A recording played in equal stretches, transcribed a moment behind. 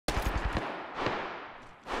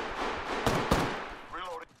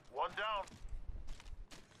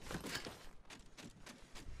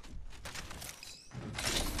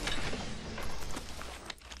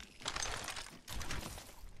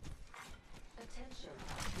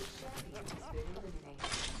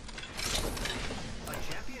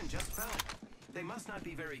must not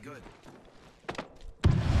be very good.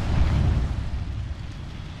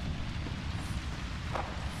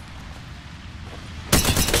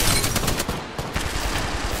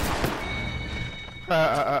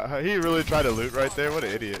 He really tried to loot right there. What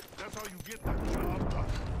an idiot. That's how you get that job done.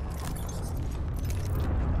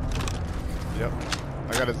 Yep.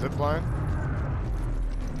 I got a zip line.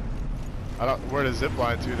 I don't. Where the zip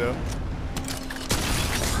line to though?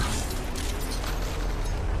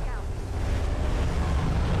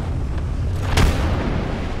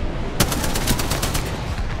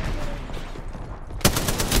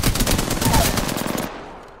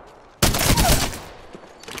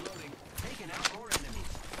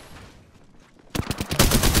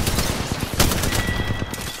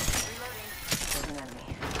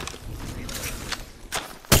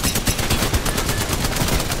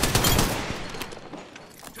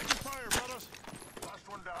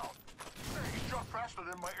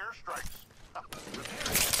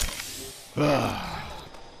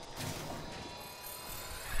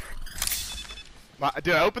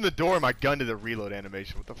 Dude, I opened the door and my gun did a reload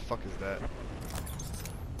animation. What the fuck is that?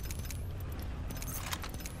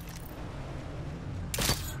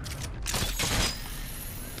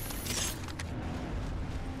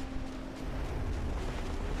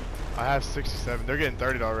 I have 67. They're getting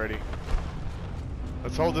 30'd already.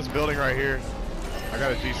 Let's hold this building right here. I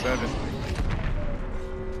got a G7.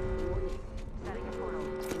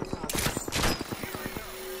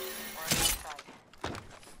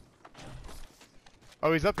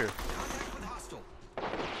 Oh, he's up here.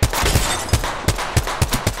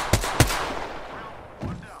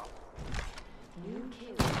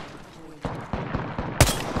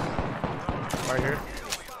 Right here.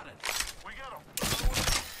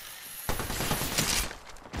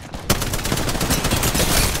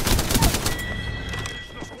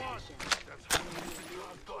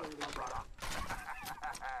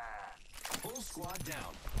 Full squad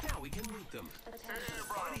down. Now we can loot them.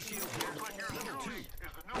 Body shield here. Level 2.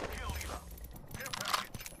 Is the new kill leader. Care package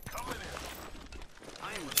coming in. I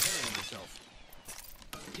am repairing myself.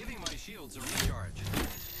 Giving my shields a recharge.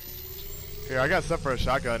 Here, I got stuff for a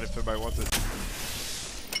shotgun if somebody wants it.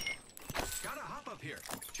 Gotta hop up here.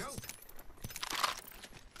 Choke.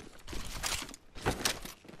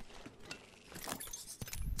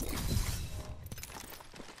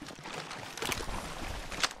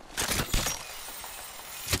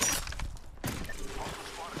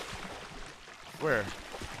 Where?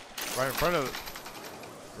 Right in front of...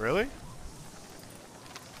 Really?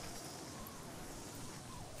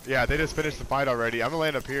 Yeah, they just finished the fight already. I'm gonna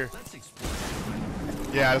land up here. Let's explore.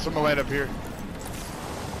 Yeah, that's I'm gonna land up here.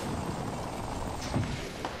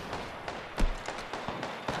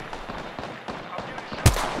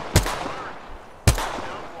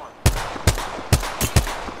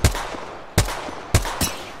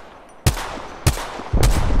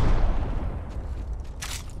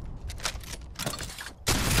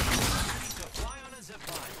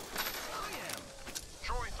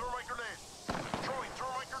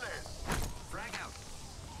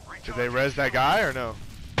 Did they res that guy or no?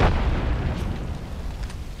 They'll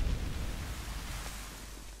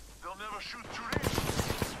never shoot through this.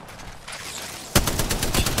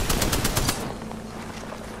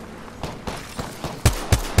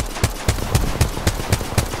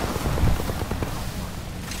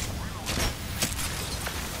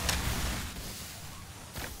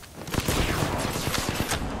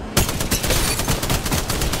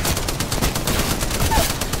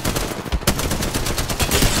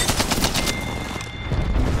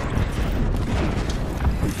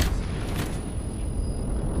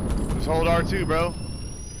 Hold R2, bro.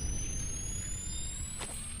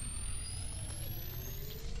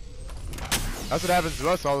 That's what happens to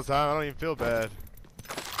us all the time. I don't even feel bad.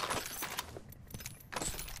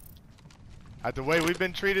 At the way we've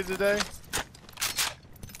been treated today.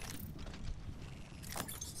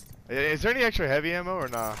 Is there any extra heavy ammo or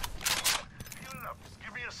nah? Heal it up.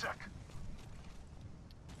 Give me a sec.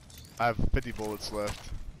 I have 50 bullets left.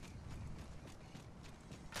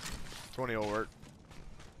 20 will work.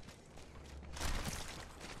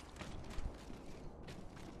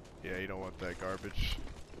 Yeah, you don't want that garbage.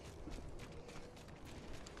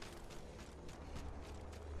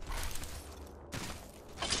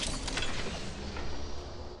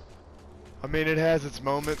 I mean, it has its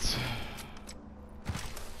moments.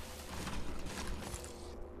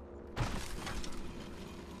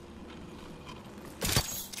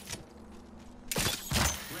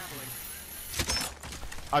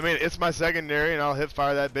 I mean, it's my secondary, and I'll hip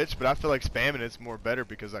fire that bitch. But I feel like spamming it's more better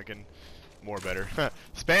because I can. More better.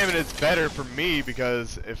 Spamming it's better for me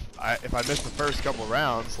because if I miss the first couple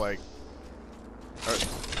rounds, like Alright.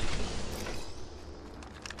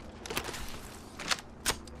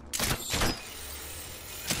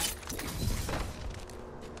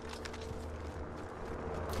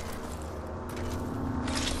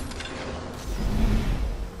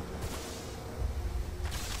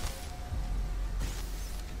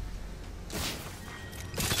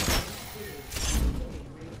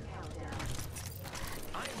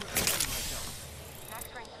 I am preparing myself.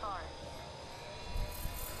 Next ring's far.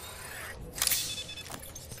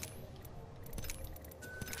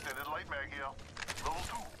 Extended light mag here. Level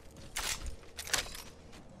 2.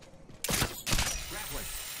 Grappling.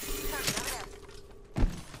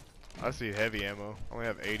 I see heavy ammo. I only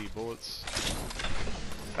have 80 bullets.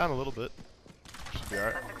 Down a little bit. Should be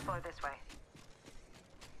alright. Let's explore this way.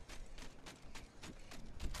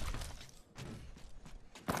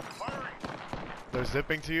 Firing. They're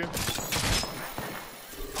zipping to you. Target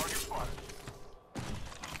spotted.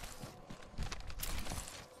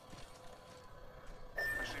 I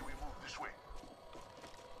say we move this way.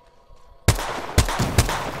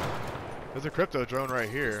 There's a crypto drone right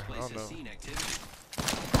here. This I place don't has know. seen activity.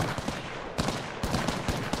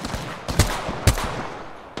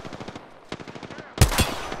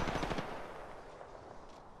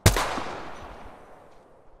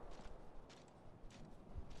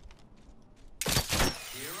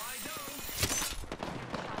 Here I go.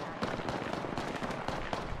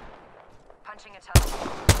 Punching a tunnel.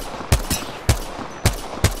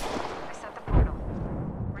 I set the portal.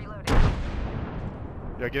 Reloading.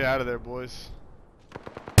 Yeah, get out of there, boys.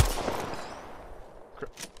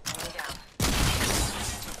 Enemy down.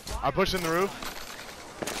 I'm pushing the roof.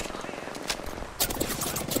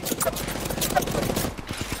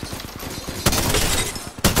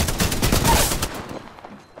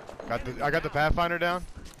 I got the Pathfinder down.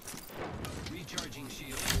 Recharging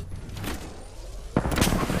shield.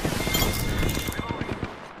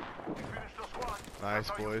 We finished the squad. Nice, That's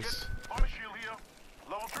how you boys. get. Body shield here.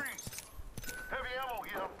 Level 3. Heavy ammo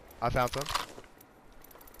here. I found some.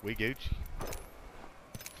 We Gucci.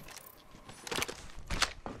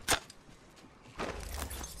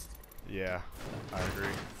 Yeah, I agree.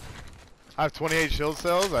 I have 28 shield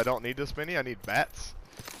cells. I don't need this many. I need bats.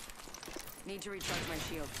 Need to recharge my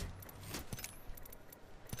shields.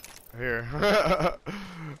 Here.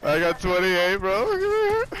 I got 28, bro.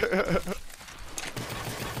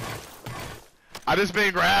 I just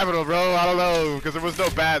been grabbing them, bro. I don't know, because there was no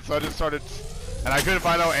bats, so I just started, and I couldn't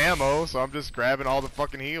find no ammo, so I'm just grabbing all the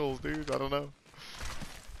fucking heals, dude. I don't know.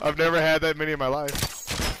 I've never had that many in my life.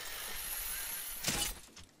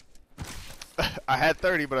 I had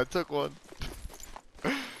 30, but I took one.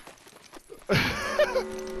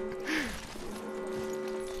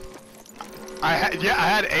 I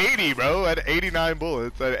had 80, bro. I had 89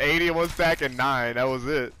 bullets. I had 80 in one stack and 9. That was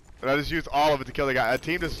it. And I just used all of it to kill the guy. A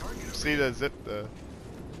team just see the zip the.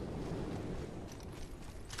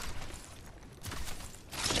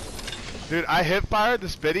 Dude, I hip fired the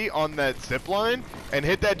Spitty on that zip line and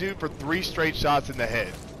hit that dude for 3 straight shots in the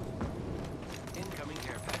head. Incoming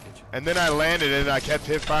care package. And then I landed and I kept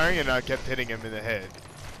hip firing and I kept hitting him in the head.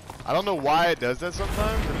 I don't know why it does that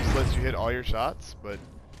sometimes. It just lets you hit all your shots, but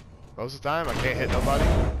most of the time I can't hit nobody.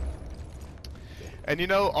 And you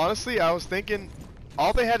know, honestly, I was thinking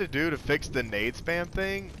all they had to do to fix the nade spam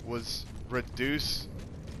thing was reduce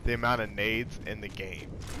the amount of nades in the game.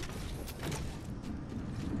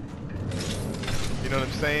 You know what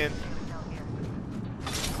I'm saying? Down here.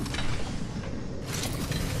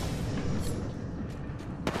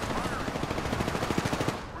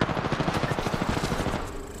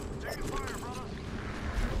 Taking fire, brother.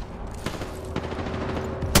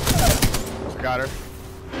 Got her.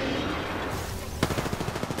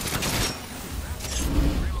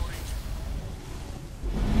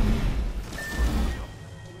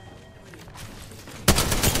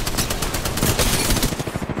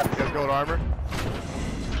 You guys gold armor?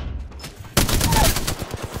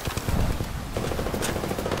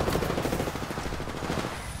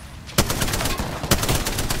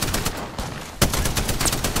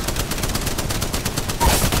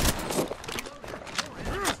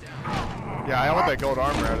 Yeah, I want that gold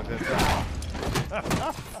armor out of him.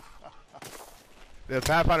 The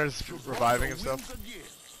Pathfinder's reviving himself. Wins again.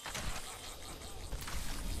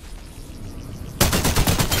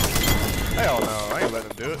 Hell no, I ain't letting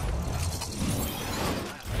him do it.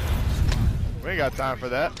 We ain't got time for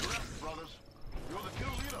that. Brothers, you're the kill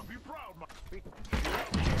leader. Be proud, my.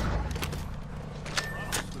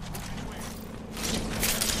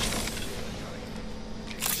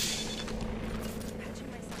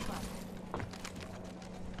 Patching myself up.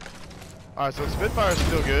 Alright, so Spitfire's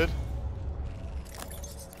still good.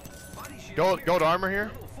 Body shield Gold armor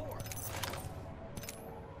here Level 4.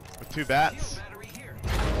 with 2 bats. Shield battery here.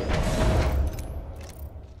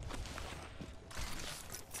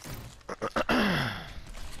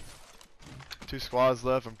 Two squads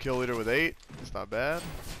left. I'm kill leader with 8. It's not bad.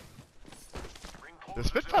 Ring close The to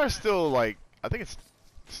Spitfire's still like, I think it's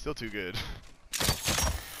still too good.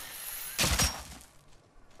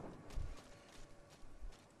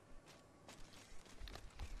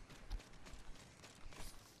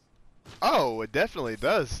 Oh, it definitely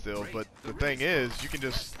does still, but the thing is, you can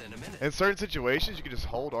Less just, than a minute. in certain situations, you can just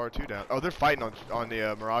hold R2 down. Oh, they're fighting on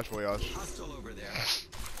the Mirage Voyage. Hostile over there.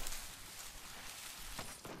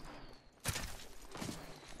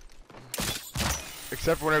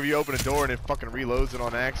 Except for whenever you open a door and it fucking reloads it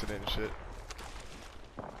on accident and shit.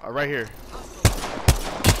 Right here.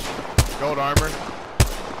 Gold armor.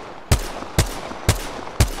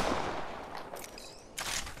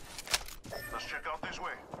 Let's check out this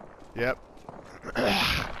way. Yep.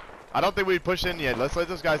 I don't think we push in yet. Let's let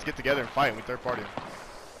those guys get together and fight and we third party them.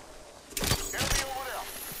 Enemy over there.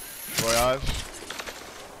 Voyage.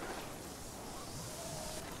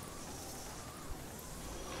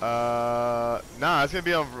 Nah, it's gonna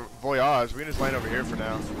be on Voyage. We can just land over here for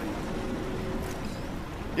now.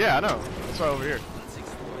 Yeah, I know. That's why over here. Let's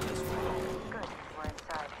explore this world. Good. We're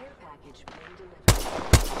inside. Care package being delivered.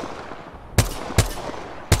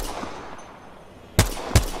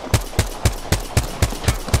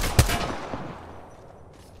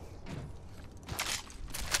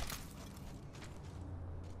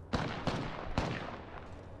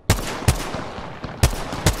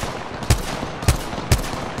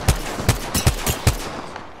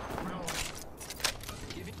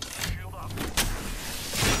 Shield up.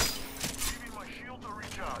 Leaving my shield to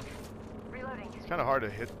recharge. Reloading. It's kind of hard to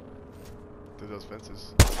hit through those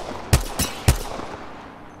fences.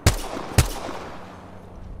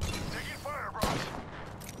 Taking fire, bros.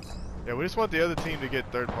 Yeah, we just want the other team to get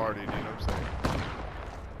third party. You know what I'm saying?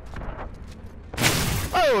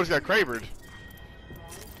 Oh, it's got Krabered.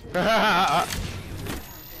 I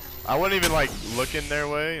wasn't even like looking their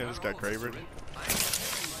way. I just got Krabered.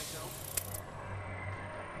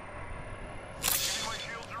 Giving my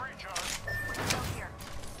shield to recharge. Go here.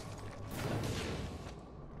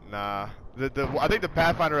 Nah, I think the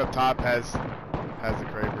Pathfinder up top has the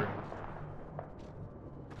Kraber.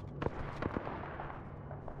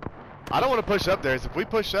 I don't want to push up there. If we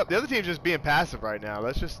push up, the other team's just being passive right now.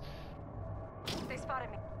 Let's just. They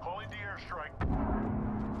spotted me. Calling the airstrike.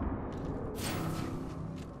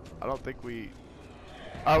 I don't think we.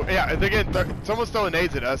 Oh yeah, they're getting. Someone's throwing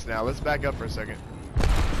nades at us now. Let's back up for a second.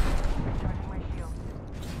 Recharging my shield.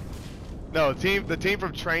 No, the team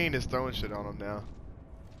from Train is throwing shit on them now.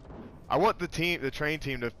 I want the Train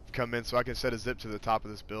team to come in so I can set a zip to the top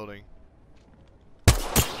of this building.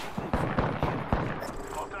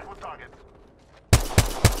 Contact with target.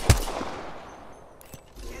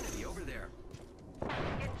 Enemy over there.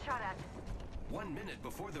 Getting shot at. 1 minute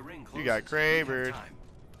before the ring closes. You got We have Krabered. time.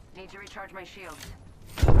 Need to recharge my shields.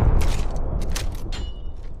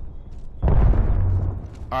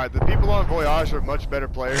 Alright, the people on Voyage are much better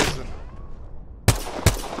players than.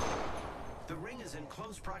 The ring is in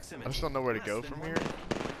close proximity. I just don't know where to Less go than from 1 here. minute.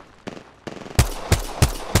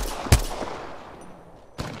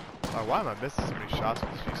 Oh, why am I missing so many shots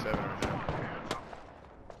with this G7 right now?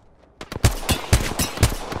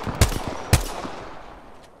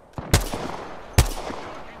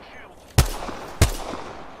 Recharging shield.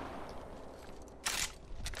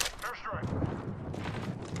 Airstrike.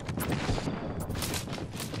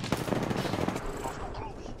 Hostile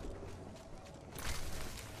close.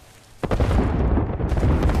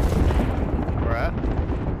 Where at?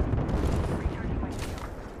 Recharging my shield.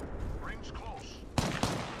 Rings close.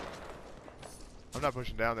 I'm not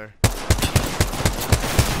pushing down there.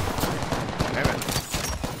 Damn it.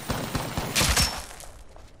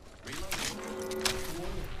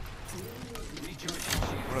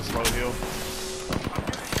 I'm gonna slow heal.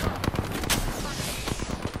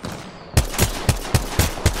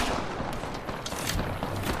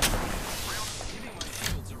 Giving my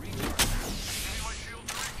shields a recharge. Giving my shield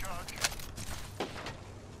to recharge.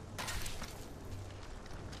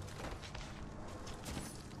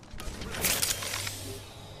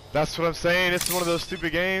 That's what I'm saying. It's one of those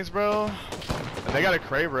stupid games, bro. And they got a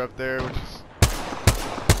Kraber up there, which is.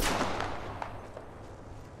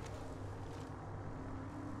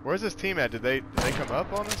 Where's this team at? Did they come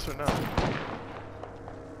up on us or no?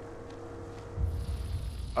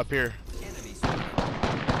 Up here. Enemy spotted.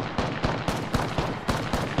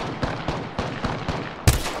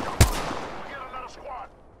 We get another squad.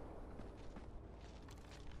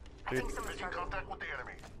 I think someone's Making targeting. contact with the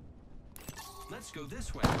enemy. Let's go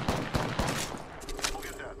this way. We'll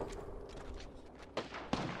get that.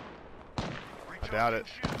 I doubt it.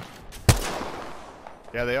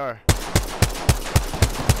 Yeah, they are.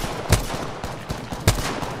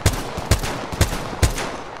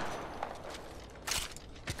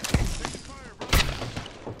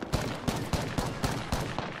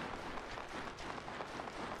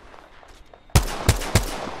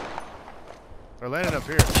 They're landing up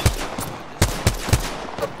here. There's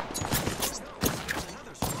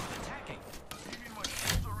another squad attacking. Giving my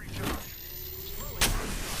shields a recharge.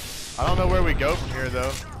 I don't know where we go from here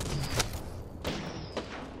though.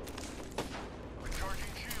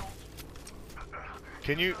 Recharging shields.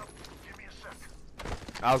 Can you? Give me a sec.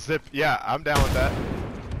 I'll zip. Yeah, I'm down with that.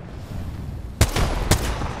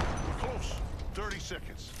 We're close. 30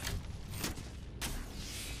 seconds.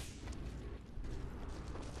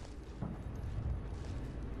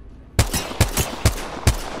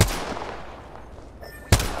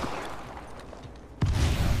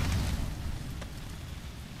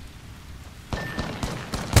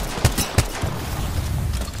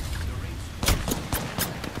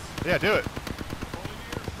 Yeah, do it.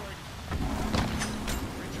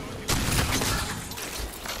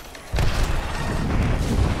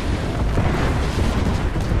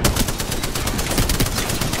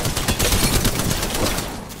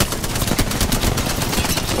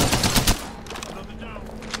 Another down.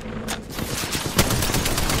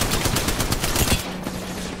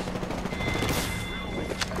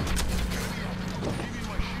 Giving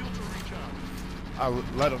my shields a recharge. I'll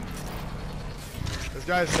let him. This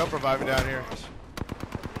guy's self-reviving down here.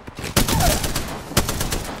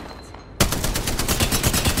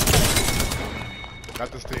 Got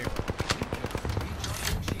this team.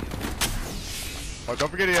 Oh, don't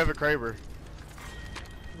forget you have a Kraber.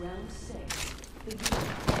 Round 6. Begin.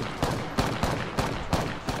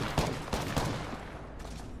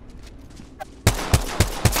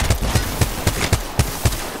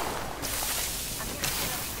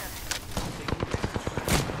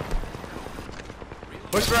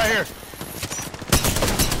 Push right here.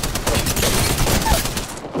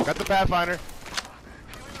 Got the Pathfinder.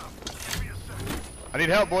 I need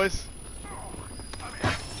help, boys.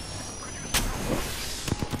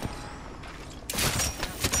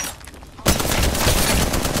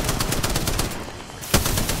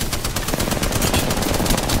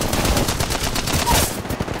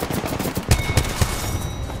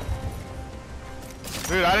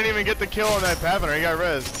 Dude, I didn't even get the kill on that Pathfinder. He got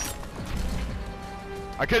rezzed.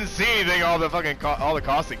 I couldn't see anything. All the fucking all the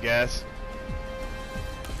caustic gas.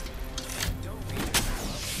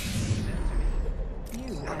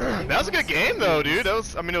 That was a good game though, dude. That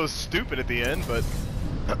was, I mean, it was stupid at the end, but.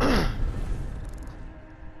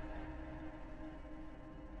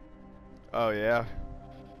 Oh yeah.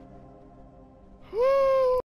 Woo!